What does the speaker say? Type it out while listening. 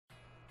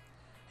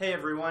Hey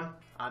everyone,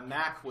 I'm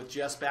Mac with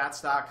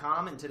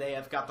JustBats.com, and today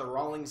I've got the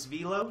Rawlings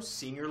VELO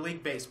Senior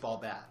League Baseball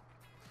Bat.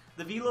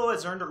 The VELO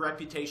has earned a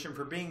reputation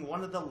for being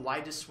one of the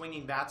lightest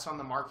swinging bats on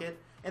the market,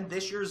 and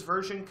this year's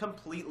version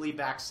completely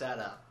backs that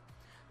up.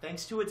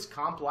 Thanks to its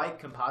comp-like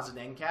composite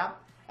end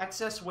cap,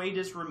 excess weight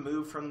is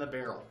removed from the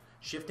barrel,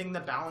 shifting the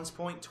balance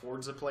point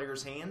towards the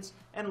player's hands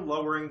and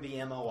lowering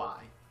the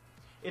MOI.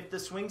 If the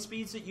swing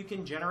speeds that you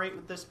can generate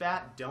with this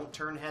bat don't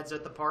turn heads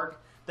at the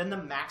park, then the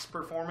max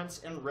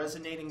performance and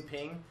resonating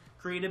ping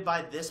created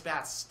by this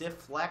bat's stiff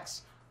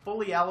flex,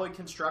 fully alloyed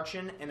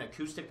construction, and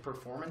acoustic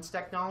performance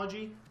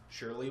technology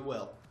surely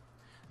will.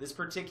 This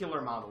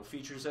particular model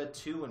features a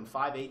 2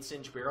 5/8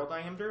 inch barrel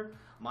diameter,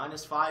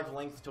 -5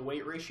 length to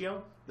weight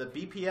ratio, the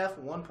BPF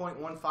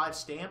 1.15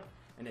 stamp,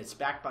 and it's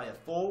backed by a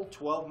full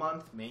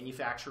 12-month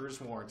manufacturer's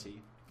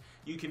warranty.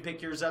 You can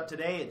pick yours up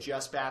today at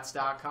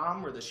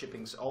JustBats.com, where the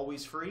shipping's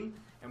always free,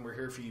 and we're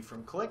here for you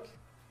from click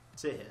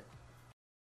to hit.